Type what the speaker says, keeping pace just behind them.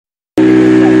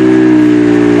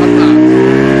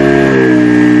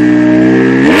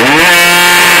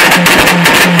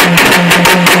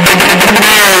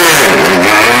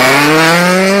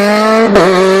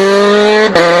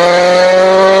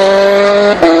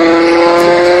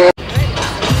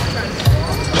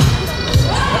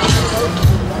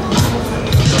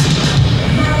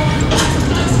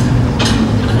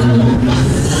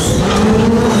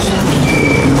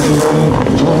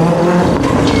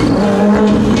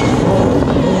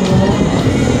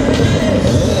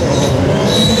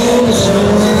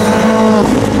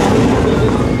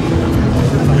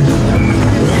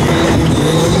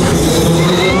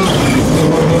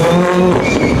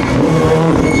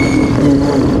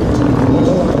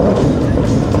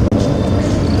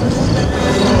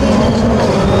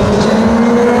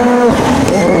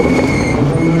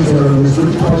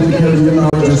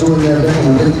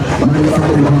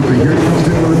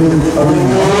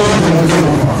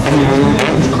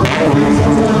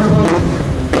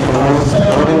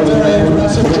Very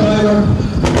aggressive driver.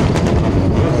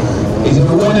 He's a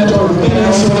winner or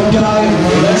winner sort of guy.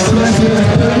 Let's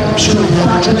should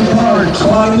factor the car,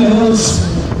 climb the hills.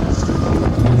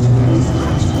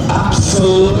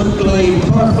 Absolutely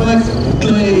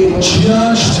perfectly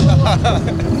judged.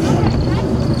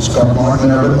 Scott Martin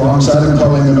there alongside him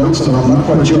calling the notes, and I'm not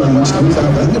quite sure on this note.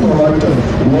 I think they were like to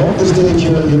walk the stage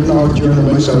here at Newtownards during the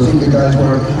week, so I think the guys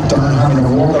were down having a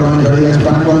walk around here. Yes,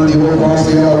 back around the old boss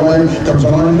the other way, comes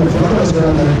around the front of us there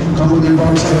in the comedy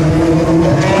box.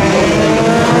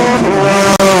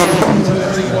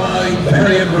 Very wide,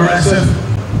 very aggressive.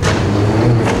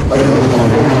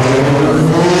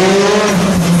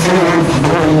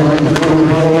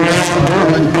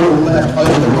 Left out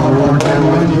of the car,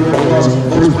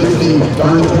 goes quickly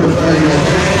down the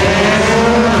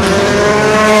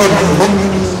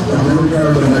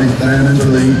down into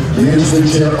the main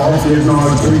switch here off the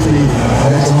Ards TT.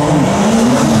 Heads on.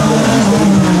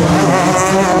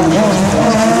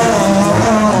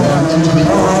 Into the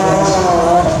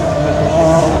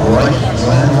right,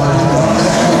 landline.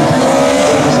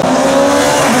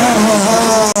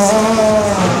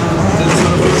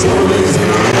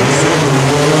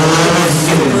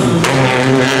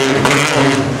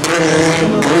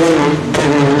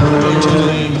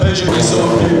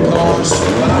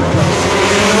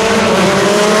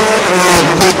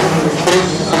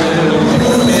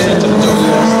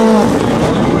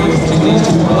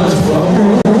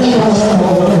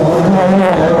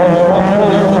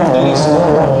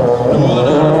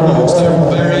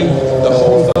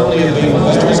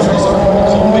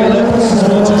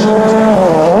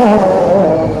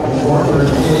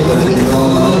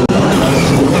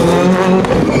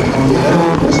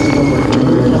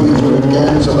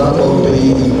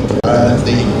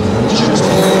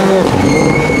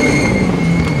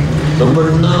 Number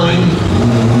 9.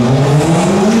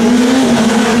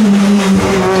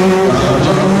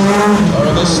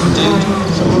 August indeed.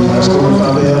 So let's go with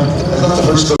Fabia. Is that the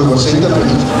first goal we've seen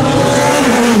tonight?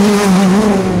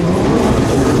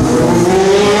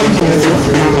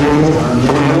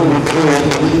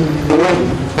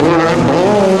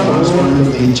 First one of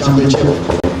the championship.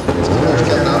 They're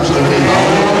getting absolutely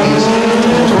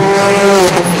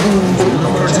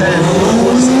Number 10.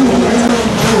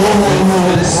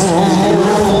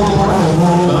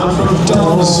 Man from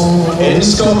Dons in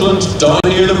Scotland, down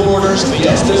near the borders,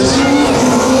 Fiestas.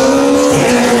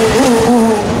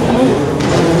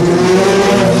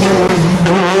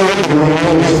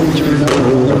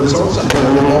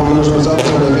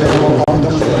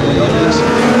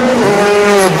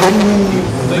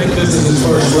 I think this is his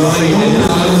first rally in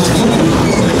Ireland.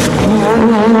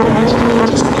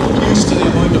 Just not used to the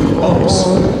amount of bumps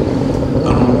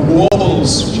and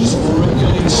wobbles, just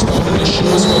really starting to show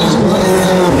us what he's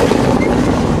worth.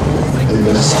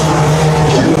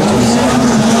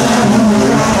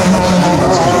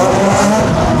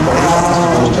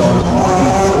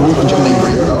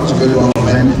 That was a good one,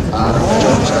 man.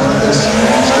 John started this.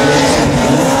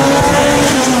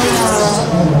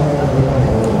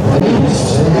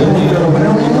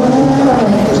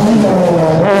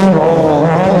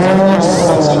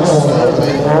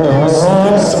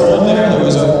 There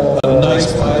was a nice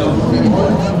pile.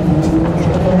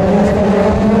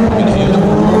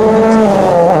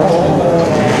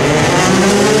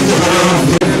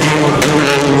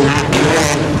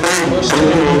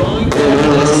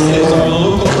 This is our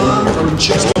local man from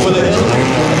just over the hill.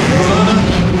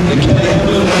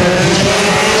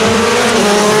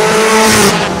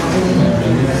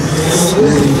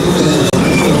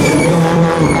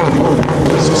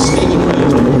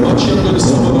 Much younger than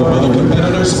some of our other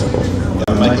competitors.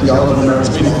 Mikey Galvin there. It's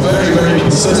been very, very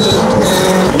consistent.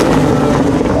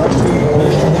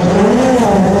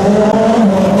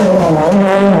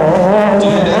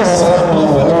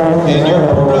 In your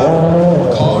program,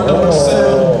 car number 7,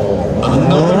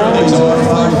 another of these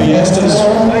R5 Fiestas.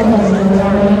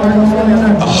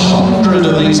 100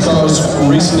 of these cars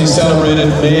recently celebrated,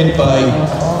 made by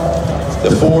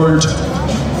the Ford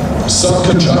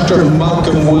subcontractor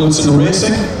Malcolm Wilson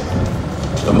Racing.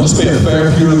 There must be a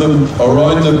fair few of them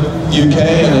around the UK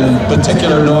and in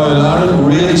particular now in Ireland,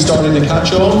 really starting to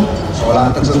catch on. So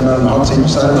Atkins in there on the hot seat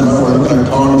beside him. We're looking at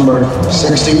car number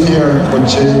 16 here,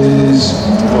 which is...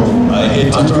 Oh, I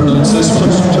hate to pronounce this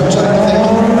one.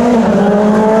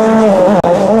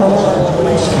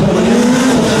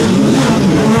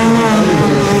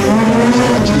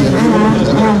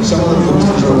 Some of the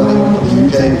posters are running for the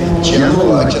UK general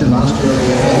election last year.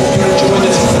 Join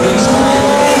us, please.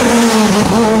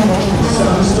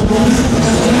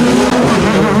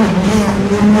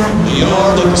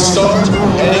 yard at the start,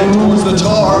 heading towards the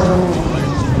tar.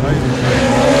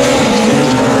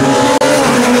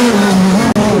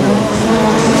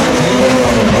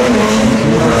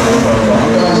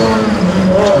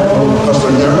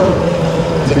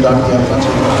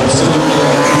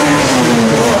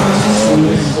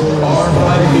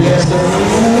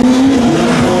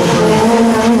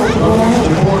 The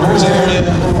Borders area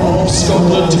of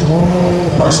Scotland.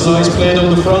 Personalised plate on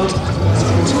the front.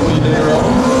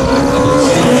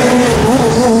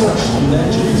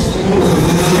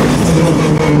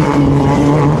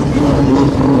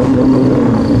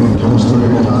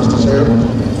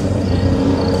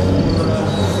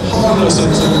 Harmless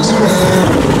incidents.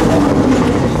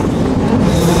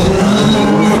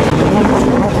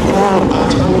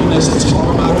 This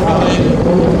tarmac ride.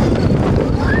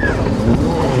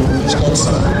 It's got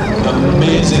some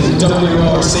amazing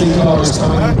WRC cars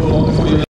coming up along for you.